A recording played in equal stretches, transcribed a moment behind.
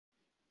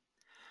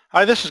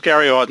Hi, this is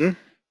Gary Auden.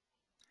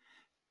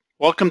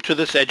 Welcome to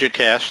this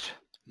Educast,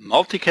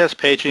 Multicast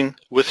Paging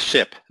with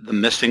SIP, the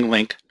missing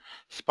link,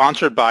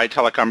 sponsored by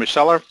Telecom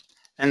Reseller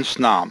and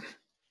SNOM.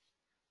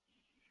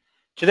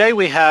 Today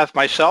we have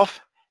myself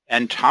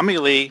and Tommy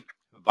Lee,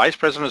 Vice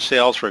President of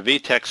Sales for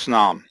VTech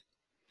SNOM.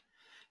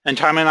 And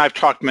Tommy and I have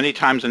talked many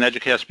times in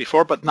Educast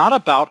before, but not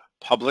about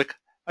public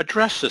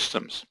address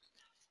systems.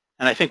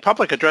 And I think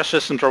public address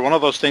systems are one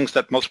of those things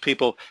that most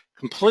people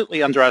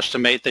completely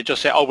underestimate. They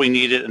just say, oh, we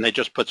need it, and they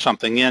just put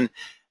something in,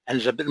 and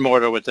there's a bit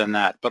more to it than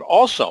that. But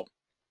also,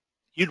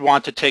 you'd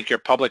want to take your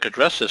public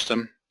address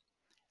system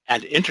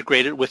and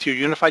integrate it with your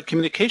unified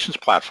communications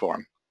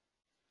platform.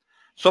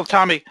 So,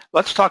 Tommy,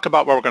 let's talk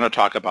about what we're going to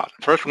talk about.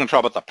 First, we're going to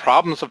talk about the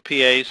problems of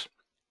PAs,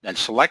 then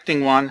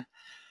selecting one,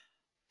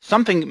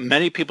 something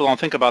many people don't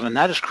think about, and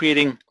that is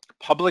creating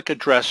public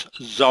address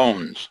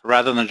zones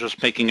rather than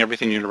just making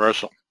everything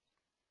universal.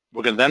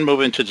 We're going to then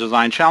move into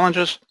design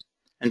challenges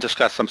and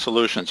discuss some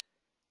solutions.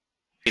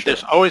 Sure.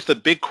 There's always the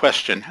big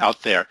question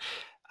out there.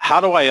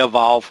 How do I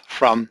evolve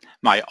from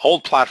my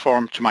old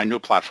platform to my new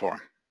platform?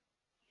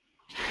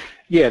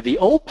 Yeah, the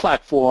old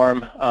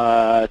platform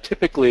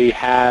typically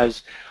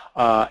has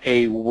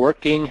a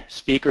working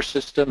speaker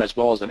system as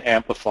well as an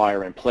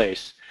amplifier in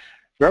place.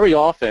 Very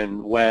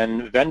often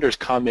when vendors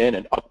come in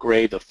and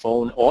upgrade the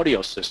phone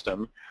audio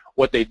system,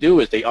 what they do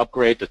is they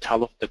upgrade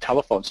the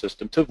telephone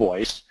system to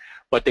voice,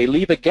 but they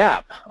leave a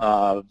gap.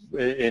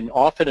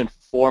 Often in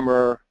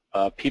former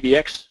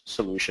PBX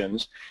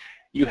solutions,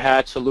 you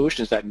had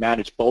solutions that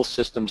managed both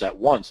systems at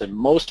once, and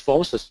most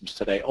phone systems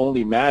today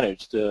only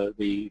manage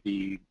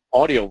the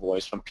audio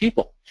voice from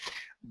people,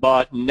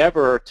 but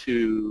never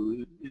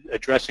to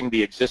addressing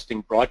the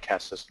existing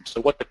broadcast system.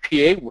 So what the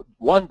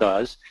PA1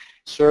 does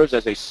serves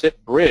as a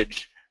SIP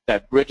bridge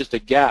that bridges the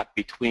gap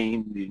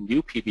between the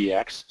new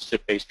PBX,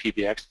 SIP-based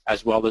PBX,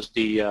 as well as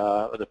the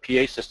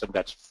PA system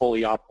that's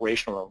fully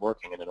operational and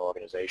working in an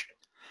organization.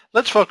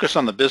 Let's focus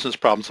on the business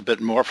problems a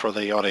bit more for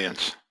the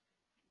audience.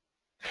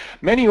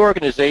 Many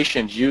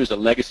organizations use a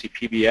legacy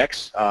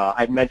PBX.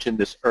 I mentioned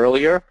this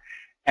earlier,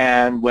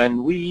 and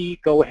when we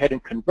go ahead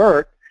and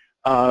convert,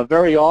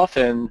 very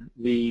often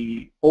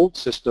the old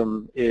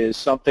system is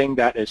something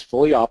that is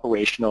fully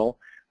operational,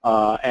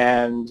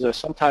 and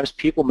sometimes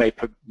people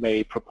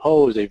may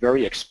propose a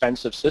very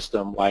expensive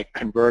system like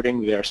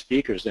converting their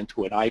speakers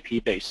into an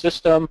IP-based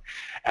system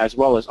as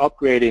well as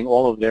upgrading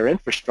all of their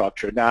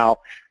infrastructure. Now,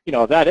 you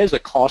know, that is a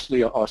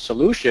costly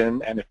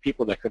solution, and if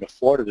people that could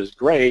afford it is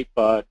great,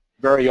 but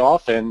very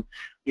often,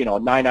 you know,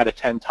 9 out of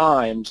 10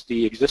 times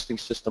the existing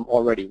system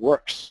already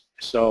works.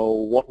 So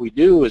what we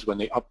do is when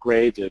they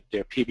upgrade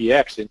their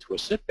PBX into a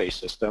SIP-based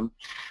system,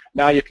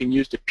 now you can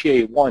use the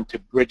PA1 to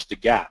bridge the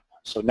gap.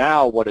 So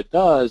now what it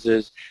does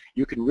is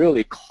you can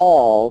really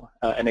call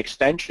an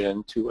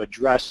extension to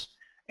address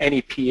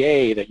any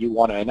PA that you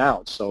want to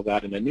announce, so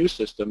that in a new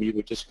system you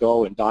would just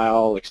go and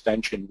dial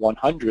extension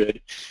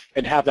 100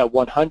 and have that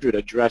 100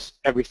 address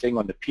everything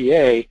on the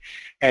PA.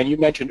 And you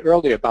mentioned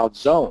earlier about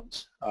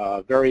zones.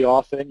 Very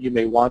often you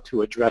may want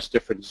to address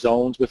different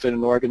zones within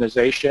an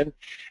organization,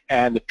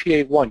 and the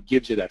PA1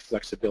 gives you that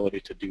flexibility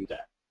to do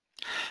that.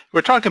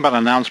 We're talking about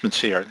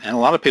announcements here, and a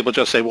lot of people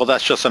just say, well,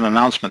 that's just an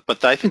announcement,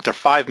 but I think there are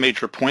 5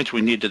 major points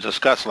we need to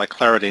discuss, like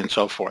clarity and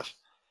so forth.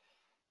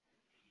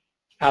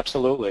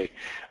 Absolutely.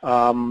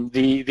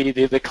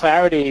 The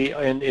clarity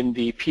in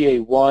the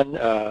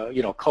PA1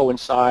 you know,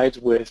 coincides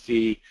with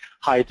the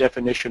high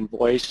definition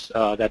voice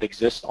that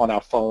exists on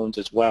our phones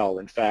as well.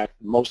 In fact,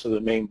 most of the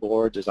main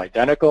boards is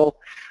identical,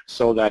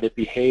 so that it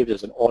behaves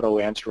as an auto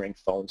answering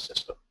phone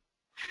system.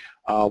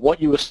 What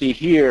you will see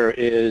here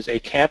is a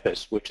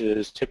campus, which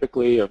is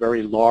typically a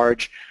very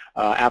large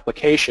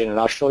application, and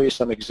I'll show you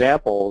some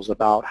examples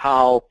about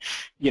how,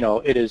 you know,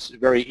 it is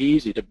very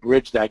easy to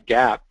bridge that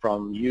gap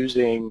from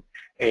using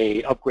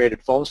a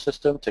upgraded phone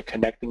system to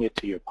connecting it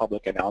to your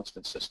public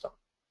announcement system.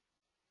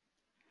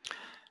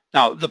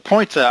 Now, the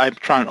point that I'm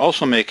trying to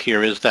also make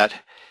here is that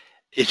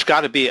it's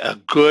got to be a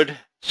good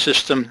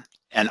system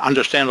and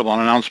understandable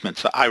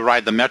announcements. I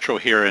ride the metro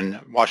here in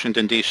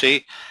Washington,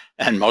 D.C.,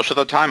 and most of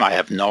the time I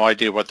have no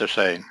idea what they're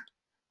saying.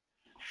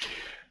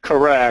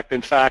 Correct.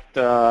 In fact,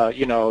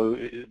 you know,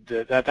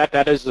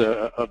 that is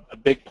a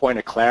big point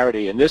of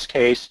clarity. In this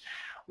case,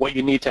 what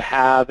you need to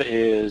have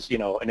is, you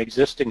know, an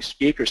existing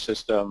speaker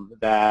system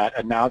that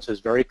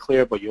announces very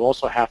clear, but you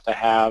also have to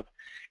have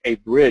a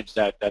bridge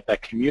that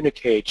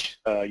communicates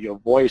your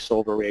voice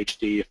over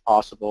HD if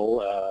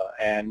possible,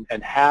 and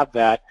have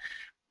that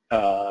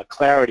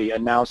clarity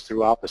announced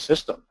throughout the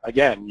system.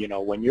 Again, you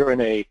know, when you're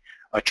in a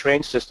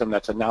train system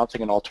that's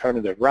announcing an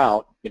alternative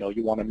route, you know,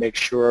 you want to make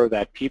sure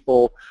that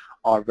people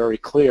are very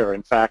clear.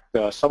 In fact,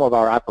 some of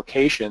our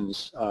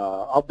applications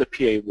of the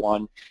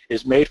PA1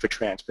 is made for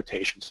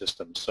transportation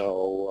systems.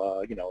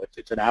 So, you know,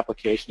 it's an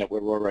application that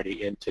we're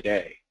already in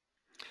today.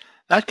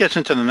 That gets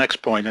into the next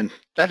point, and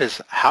that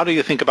is, how do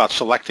you think about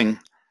selecting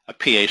a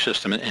PA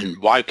system, and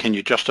why can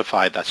you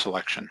justify that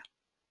selection?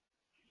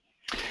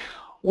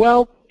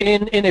 Well,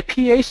 in a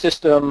PA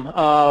system,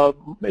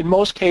 in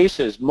most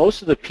cases,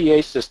 most of the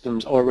PA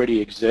systems already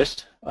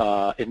exist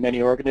in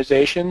many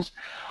organizations.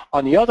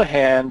 On the other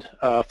hand,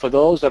 for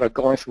those that are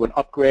going through an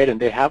upgrade and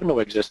they have no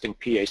existing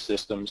PA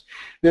systems,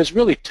 there's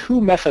really two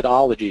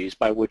methodologies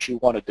by which you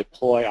want to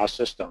deploy our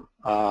system.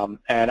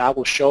 And I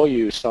will show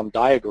you some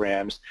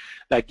diagrams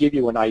that give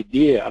you an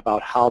idea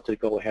about how to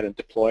go ahead and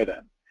deploy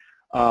them.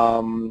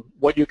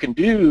 What you can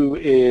do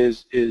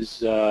is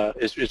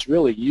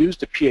really use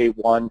the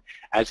PA1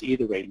 as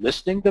either a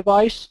listening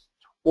device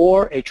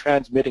or a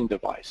transmitting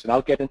device. And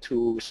I'll get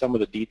into some of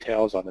the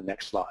details on the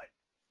next slide.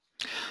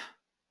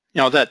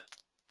 You know, that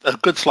a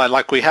good slide,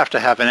 like we have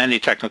to have in any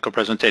technical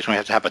presentation, we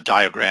have to have a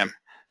diagram.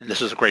 And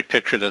this is a great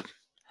picture to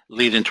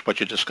lead into what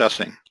you're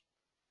discussing.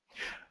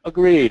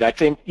 Agreed. I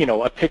think, you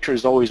know, a picture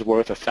is always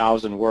worth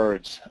 1,000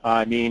 words.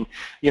 I mean,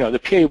 you know, the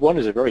PA1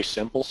 is a very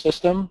simple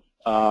system.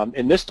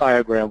 In this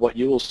diagram, what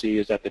you will see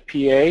is that the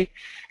PA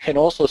can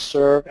also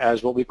serve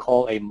as what we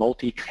call a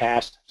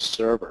multicast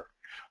server.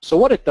 So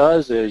what it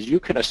does is you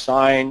can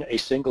assign a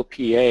single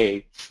PA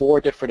 4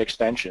 different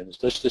extensions.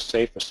 Let's just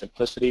say for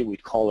simplicity,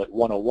 we'd call it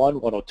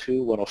 101,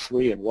 102,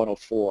 103, and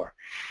 104.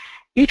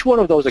 Each one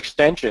of those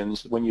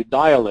extensions, when you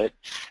dial it,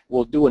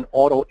 will do an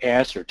auto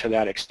answer to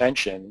that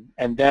extension.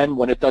 And then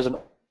when it does an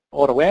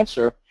auto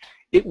answer,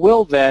 it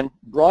will then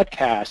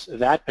broadcast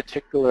that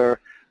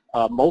particular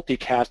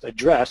multicast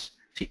address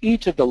to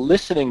each of the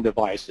listening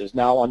devices.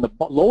 Now on the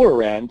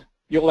lower end,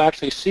 you'll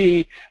actually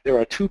see there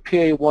are 2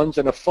 PA1s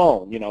and a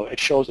phone. You know, it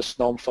shows a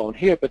Snome phone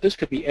here, but this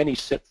could be any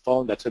SIP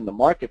phone that's in the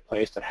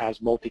marketplace that has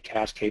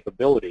multicast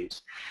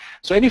capabilities.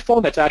 So any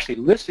phone that's actually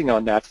listening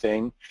on that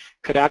thing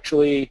could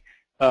actually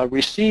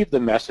receive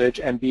the message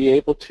and be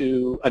able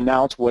to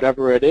announce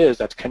whatever it is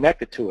that's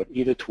connected to it,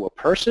 either to a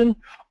person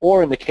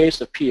or in the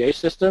case of PA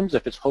systems,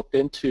 if it's hooked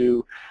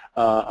into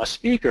a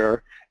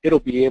speaker, it'll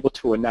be able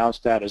to announce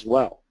that as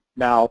well.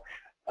 Now,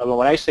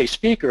 when I say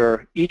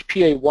speaker, each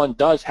PA1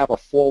 does have a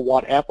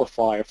 4-watt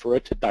amplifier for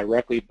it to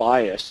directly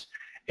bias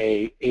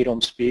a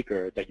 8-ohm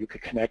speaker that you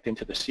could connect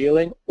into the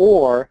ceiling,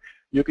 or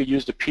you could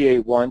use the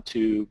PA1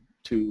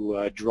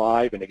 to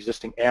drive an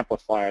existing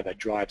amplifier that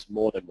drives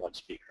more than one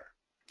speaker.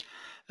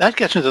 That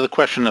gets into the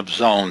question of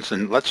zones,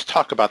 and let's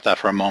talk about that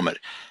for a moment.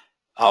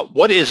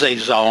 What is a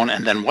zone,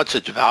 and then what's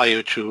its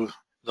value to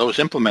those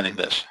implementing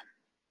this?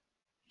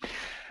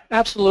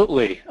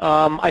 Absolutely.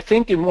 I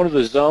think in one of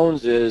the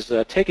zones is,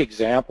 take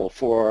example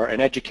for an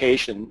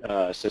education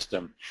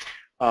system.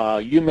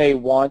 You may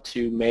want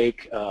to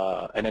make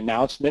an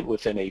announcement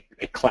within a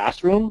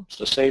classroom.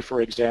 So say, for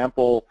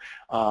example,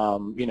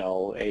 you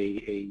know,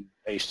 a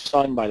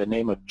son by the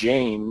name of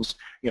James,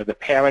 you know, the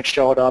parent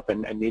showed up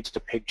and needs to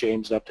pick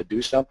James up to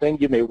do something.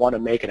 You may want to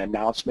make an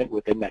announcement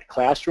within that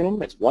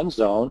classroom as one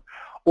zone,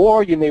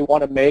 or you may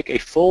want to make a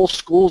full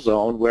school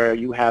zone where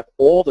you have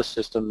all the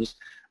systems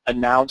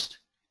announced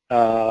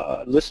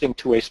listening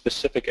to a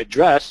specific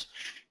address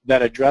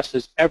that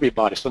addresses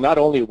everybody. So not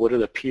only would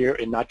it appear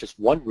in not just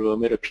one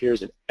room, it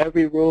appears in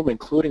every room,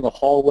 including a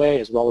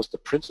hallway as well as the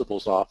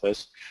principal's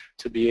office,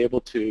 to be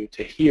able to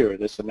hear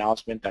this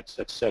announcement that's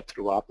said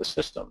throughout the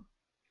system.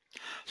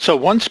 So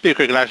one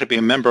speaker can actually be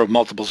a member of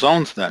multiple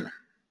zones then?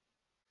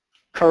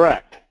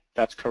 Correct.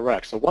 That's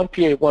correct. So one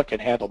PA1 can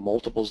handle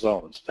multiple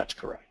zones. That's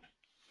correct.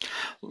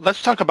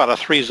 Let's talk about a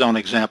 3-zone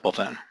example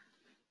then.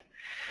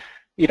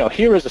 You know,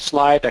 here is a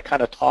slide that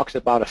kind of talks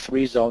about a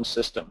 3-zone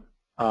system.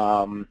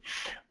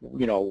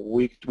 You know,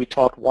 we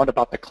talked one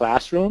about the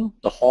classroom,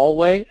 the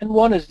hallway, and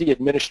one is the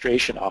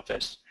administration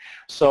office.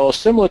 So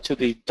similar to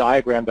the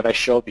diagram that I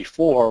showed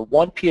before,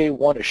 one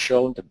PA1 is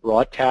shown to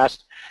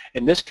broadcast,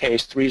 in this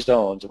case, 3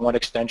 zones, one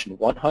extension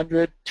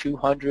 100,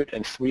 200,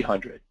 and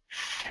 300.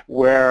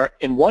 Where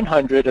in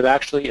 100, it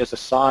actually is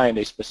assigned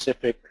a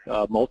specific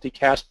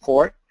multicast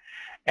port,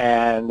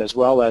 and as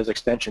well as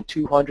extension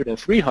 200 and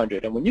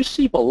 300. And when you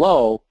see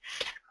below,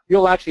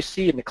 you'll actually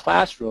see in the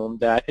classroom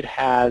that it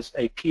has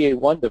a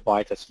PA1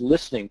 device that's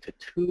listening to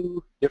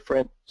 2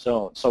 different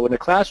zones. So in the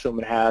classroom,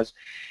 it has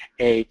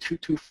a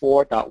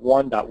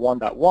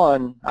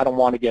 224.1.1.1. I don't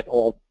want to get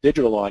all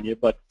digital on you,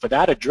 but for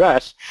that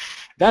address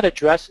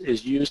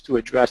is used to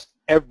address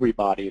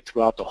everybody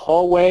throughout the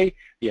hallway,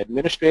 the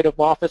administrative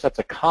office. That's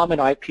a common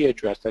IP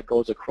address that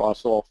goes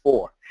across all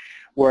 4.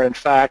 Where in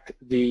fact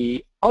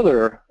the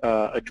other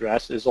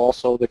address is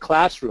also the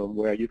classroom,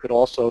 where you could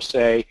also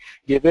say,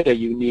 give it a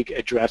unique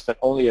address that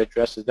only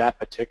addresses that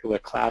particular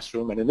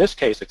classroom, and in this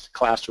case it's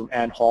classroom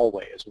and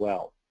hallway as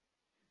well.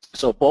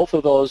 So both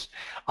of those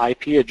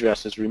IP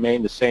addresses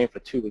remain the same for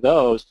 2 of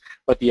those,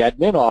 but the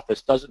admin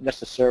office doesn't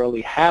necessarily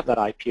have that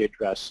IP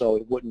address, so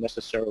it wouldn't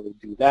necessarily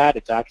do that.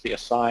 It's actually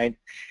assigned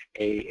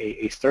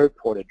a 3rd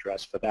port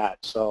address for that,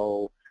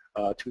 so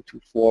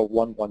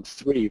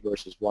 224.113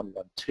 versus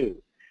 112.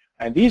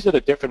 And these are the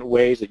different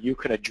ways that you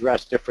can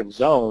address different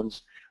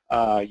zones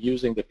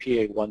using the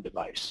PA1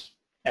 device.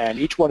 And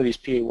each one of these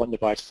PA1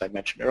 devices I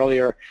mentioned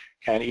earlier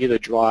can either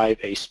drive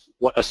a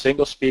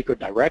single speaker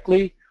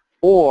directly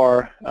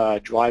or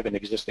drive an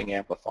existing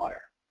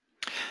amplifier.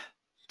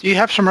 Do you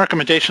have some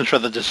recommendations for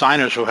the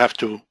designers who have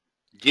to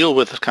deal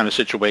with this kind of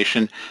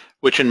situation,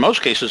 which in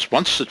most cases,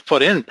 once it's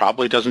put in,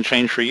 probably doesn't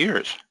change for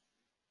years.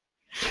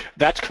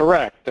 That's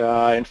correct.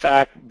 In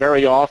fact,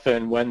 very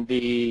often when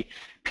the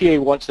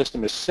PA1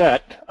 system is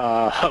set,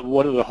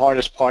 one of the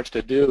hardest parts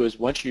to do is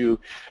once you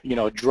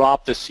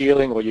drop the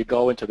ceiling or you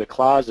go into the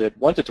closet,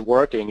 once it's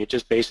working, it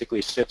just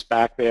basically sits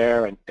back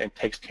there and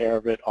takes care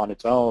of it on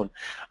its own.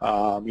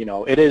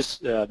 It is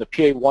the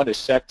PA1 is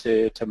set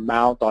to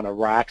mount on a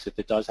rack, so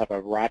it does have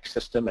a rack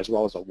system as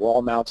well as a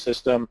wall mount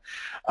system.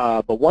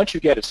 But once you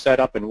get it set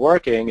up and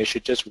working, it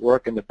should just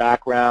work in the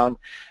background,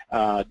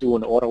 do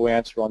an auto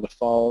answer on the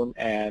phone,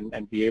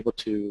 and be able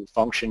to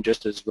function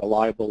just as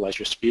reliable as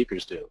your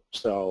speakers do.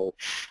 So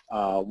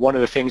one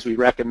of the things we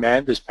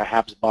recommend is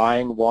perhaps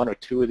buying one or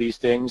two of these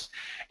things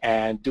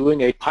and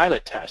doing a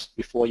pilot test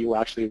before you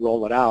actually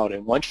roll it out.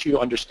 And once you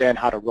understand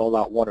how to roll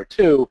out one or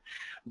two,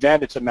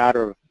 then it's a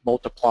matter of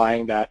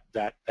multiplying that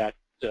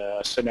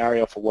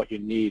scenario for what you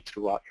need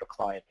throughout your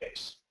client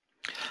base.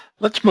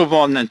 Let's move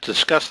on and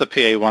discuss the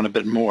PA1 a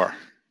bit more.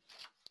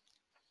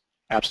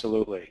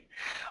 Absolutely.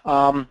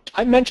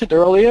 I mentioned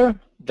earlier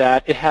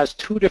that it has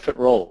two different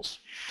roles.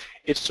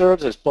 It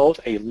serves as both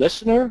a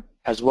listener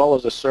as well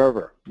as a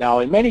server. Now,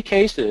 in many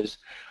cases,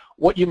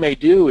 what you may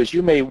do is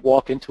you may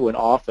walk into an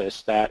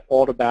office that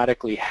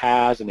automatically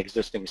has an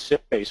existing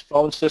SIP-based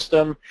phone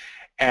system,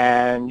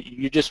 and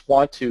you just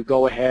want to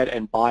go ahead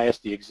and bias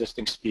the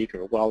existing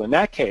speaker. Well, in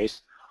that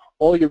case,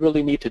 all you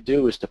really need to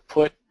do is to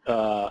put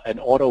an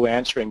auto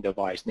answering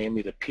device,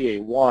 namely the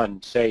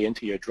PA1, say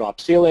into your drop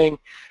ceiling,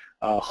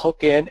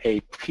 hook in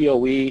a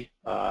PoE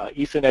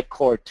Ethernet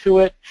cord to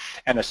it,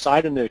 and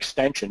assign an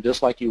extension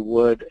just like you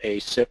would a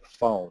SIP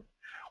phone.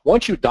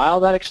 Once you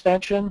dial that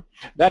extension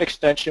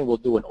will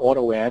do an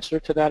auto answer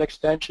to that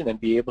extension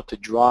and be able to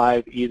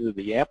drive either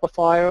the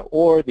amplifier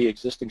or the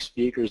existing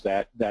speakers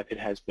that it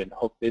has been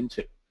hooked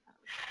into.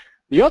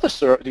 The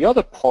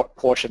other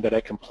portion that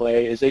it can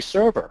play is a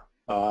server.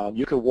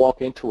 You could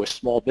walk into a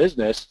small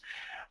business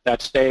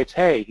that states,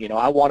 hey,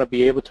 I want to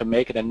be able to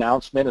make an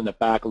announcement in the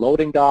back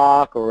loading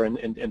dock or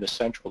in the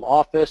central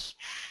office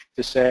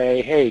to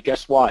say, hey,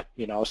 guess what?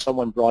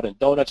 Someone brought in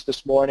donuts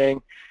this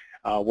morning.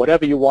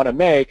 Whatever you want to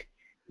make,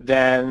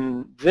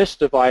 then this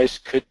device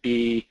could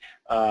be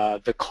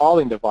the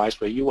calling device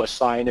where you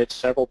assign it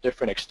several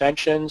different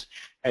extensions,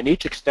 and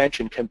each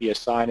extension can be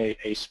assigned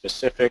a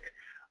specific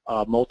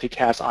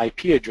multicast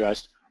IP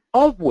address,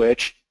 of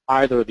which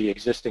either the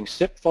existing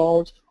SIP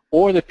phones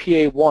or the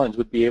PA1s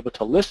would be able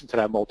to listen to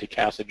that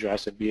multicast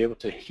address and be able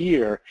to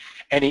hear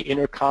any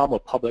intercom or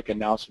public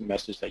announcement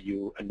message that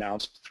you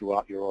announced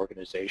throughout your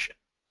organization.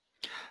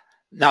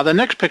 Now, the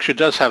next picture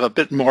does have a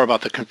bit more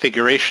about the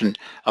configuration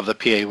of the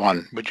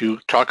PA1. Would you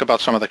talk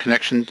about some of the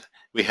connections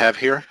we have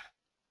here?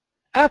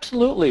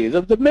 Absolutely.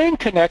 The main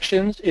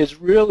connections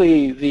is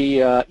really the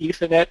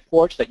Ethernet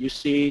ports that you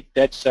see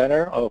dead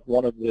center of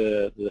one of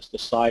the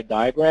side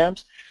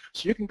diagrams.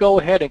 So you can go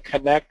ahead and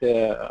connect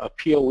a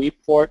PoE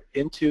port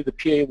into the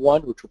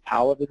PA1, which will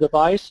power the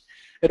device.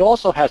 It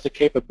also has the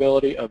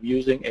capability of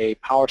using a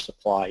power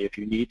supply if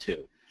you need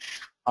to.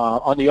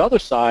 On the other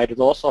side, it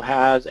also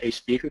has a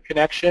speaker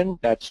connection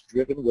that's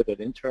driven with an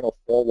internal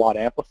 4-watt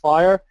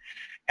amplifier.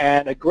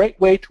 And a great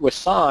way to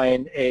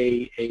assign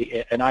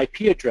an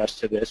IP address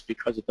to this,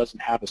 because it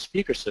doesn't have a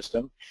speaker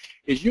system,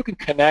 is you can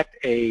connect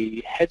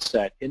a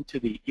headset into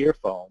the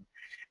earphone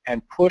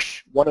and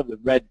push one of the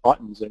red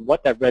buttons, and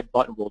what that red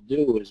button will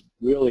do is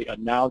really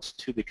announce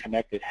to the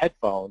connected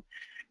headphone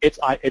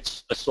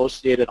its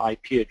associated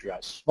IP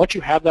address. Once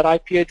you have that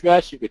IP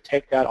address, you could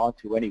take that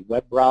onto any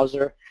web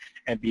browser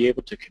and be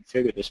able to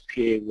configure this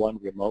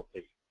PA1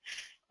 remotely.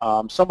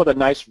 Some of the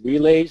nice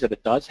relays that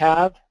it does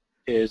have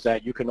is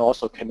that you can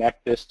also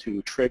connect this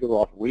to trigger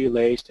off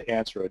relays to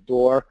answer a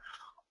door,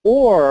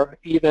 or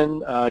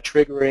even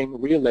triggering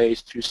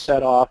relays to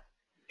set off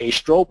a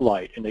strobe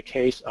light in the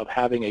case of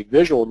having a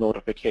visual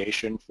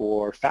notification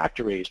for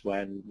factories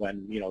when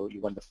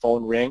the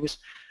phone rings.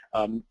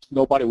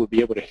 Nobody would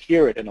be able to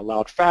hear it in a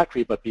loud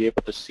factory, but be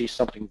able to see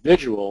something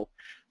visual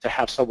to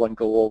have someone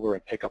go over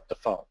and pick up the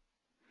phone.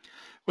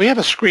 We have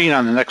a screen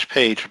on the next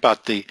page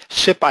about the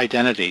SIP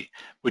identity.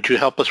 Would you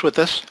help us with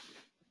this?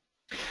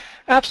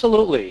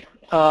 Absolutely.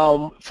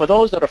 For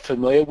those that are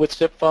familiar with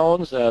SIP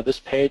phones, this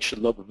page should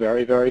look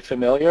very, very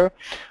familiar.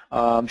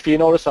 If you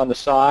notice on the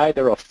side,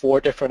 there are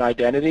 4 different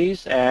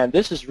identities, and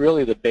this is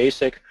really the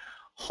basic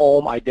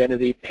home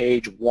identity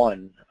page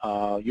 1.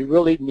 You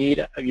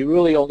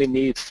really only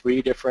need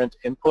 3 different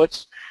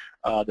inputs: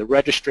 the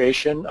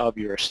registration of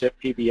your SIP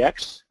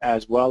PBX,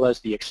 as well as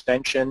the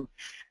extension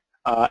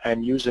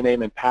and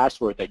username and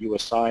password that you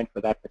assign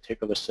for that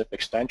particular SIP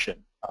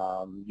extension.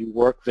 You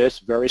work this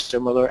very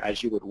similar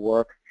as you would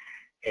work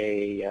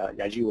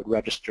as you would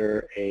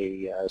register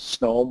a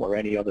SNOME or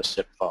any other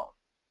SIP phone.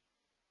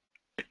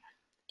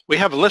 We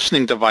have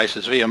listening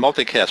devices via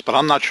Multicast, but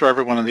I'm not sure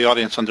everyone in the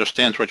audience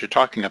understands what you're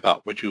talking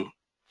about. Would you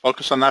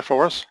focus on that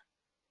for us?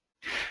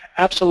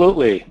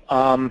 Absolutely.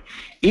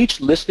 Each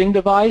listening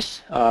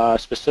device,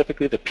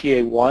 specifically the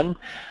PA1,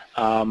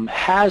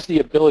 has the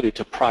ability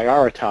to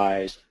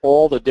prioritize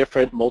all the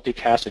different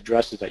multicast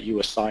addresses that you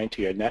assign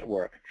to your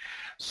network,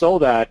 so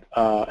that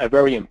a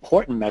very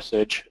important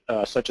message,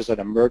 such as an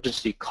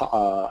emergency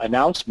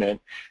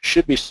announcement,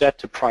 should be set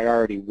to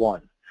priority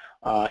 1.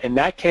 In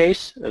that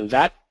case,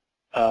 that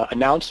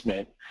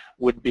announcement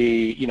would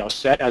be,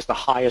 set as the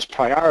highest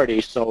priority,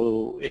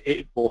 so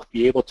it will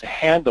be able to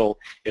handle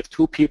if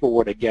 2 people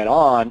were to get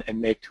on and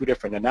make 2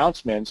 different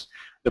announcements.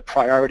 The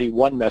priority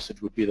 1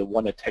 message would be the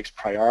one that takes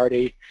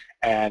priority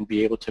and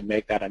be able to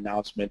make that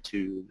announcement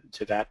to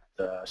that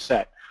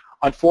set.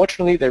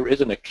 Unfortunately, there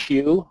isn't a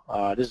queue.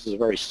 This is a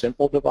very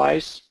simple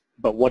device,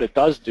 but what it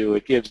does do,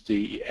 it gives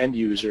the end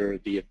user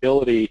the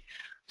ability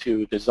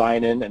to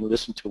design in and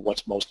listen to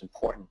what's most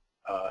important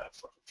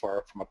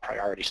from a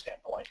priority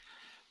standpoint.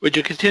 Would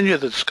you continue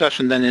the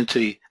discussion then into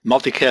the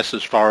multicast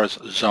as far as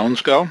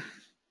zones go?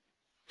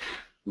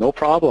 No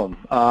problem.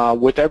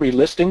 With every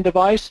listing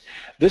device,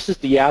 this is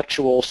the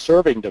actual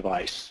serving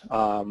device.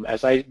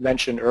 As I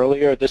mentioned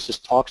earlier, this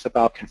talks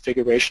about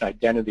configuration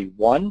identity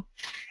 1.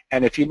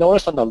 And if you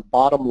notice on the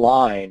bottom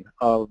line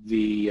of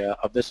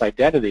this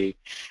identity,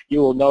 you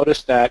will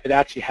notice that it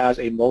actually has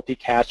a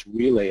multicast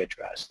relay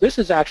address. This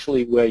is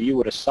actually where you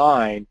would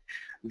assign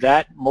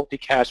that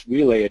multicast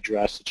relay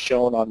address that's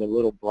shown on the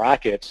little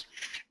brackets,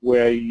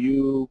 where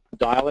you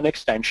dial an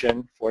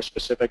extension for a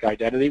specific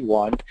identity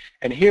 1,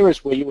 and here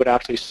is where you would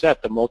actually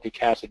set the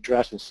multicast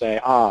address and say,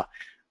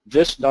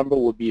 this number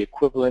would be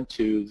equivalent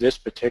to this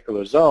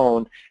particular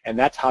zone, and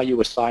that's how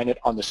you assign it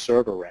on the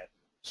server end.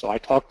 So I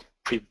talked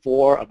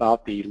before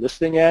about the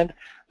listening end.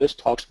 This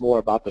talks more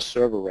about the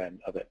server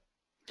end of it.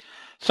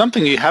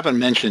 Something you haven't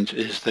mentioned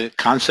is the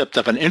concept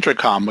of an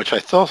intercom, which I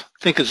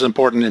think is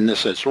important in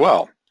this as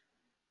well.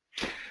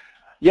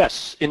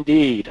 Yes,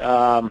 indeed.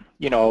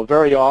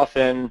 Very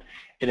often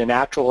in an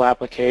actual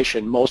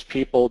application, most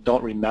people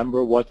don't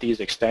remember what these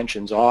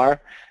extensions are.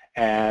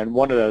 And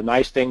one of the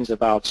nice things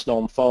about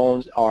SNOME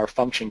phones are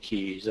function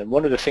keys. And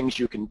one of the things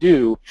you can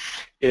do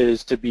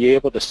is to be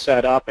able to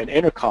set up an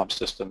intercom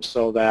system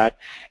so that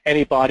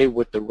anybody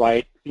with the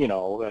right,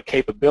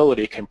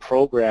 capability can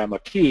program a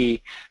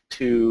key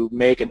to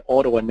make an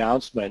auto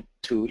announcement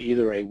to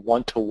either a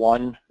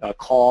one-to-one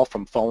call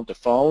from phone to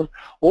phone,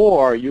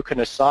 or you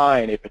can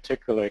assign a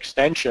particular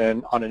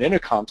extension on an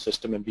intercom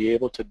system and be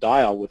able to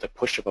dial with a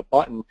push of a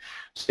button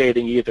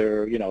stating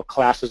either,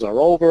 classes are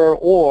over,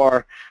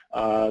 or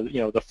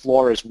the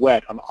floor is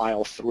wet on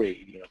aisle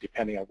 3,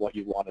 depending on what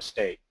you want to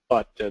state.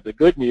 But the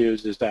good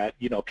news is that,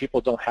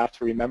 people don't have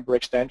to remember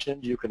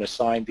extensions. You can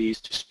assign these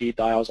to speed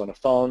dials on a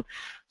phone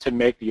to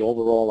make the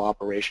overall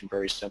operation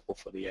very simple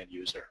for the end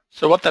user.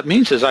 So what that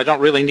means is I don't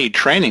really need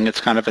training.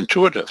 It's kind of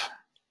intuitive.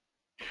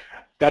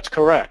 That's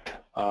correct.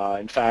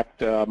 In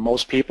fact,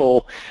 most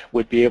people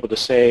would be able to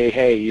say,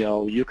 hey,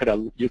 you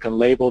can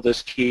label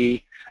this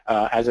key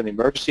as an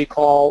emergency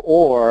call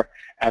or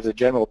as a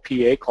general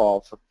PA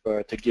call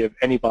to give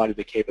anybody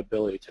the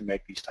capability to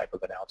make these type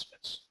of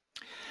announcements.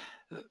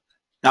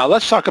 Now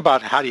let's talk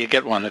about how do you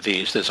get one of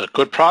these. There's a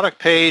good product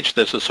page,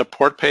 there's a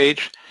support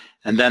page,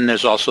 and then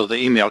there's also the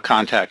email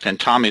contact, and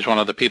Tommy's one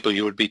of the people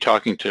you would be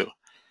talking to.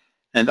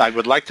 And I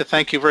would like to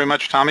thank you very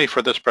much, Tommy,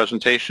 for this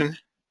presentation,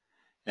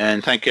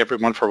 and thank you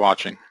everyone for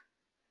watching.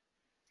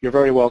 You're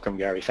very welcome,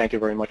 Gary. Thank you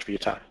very much for your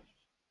time.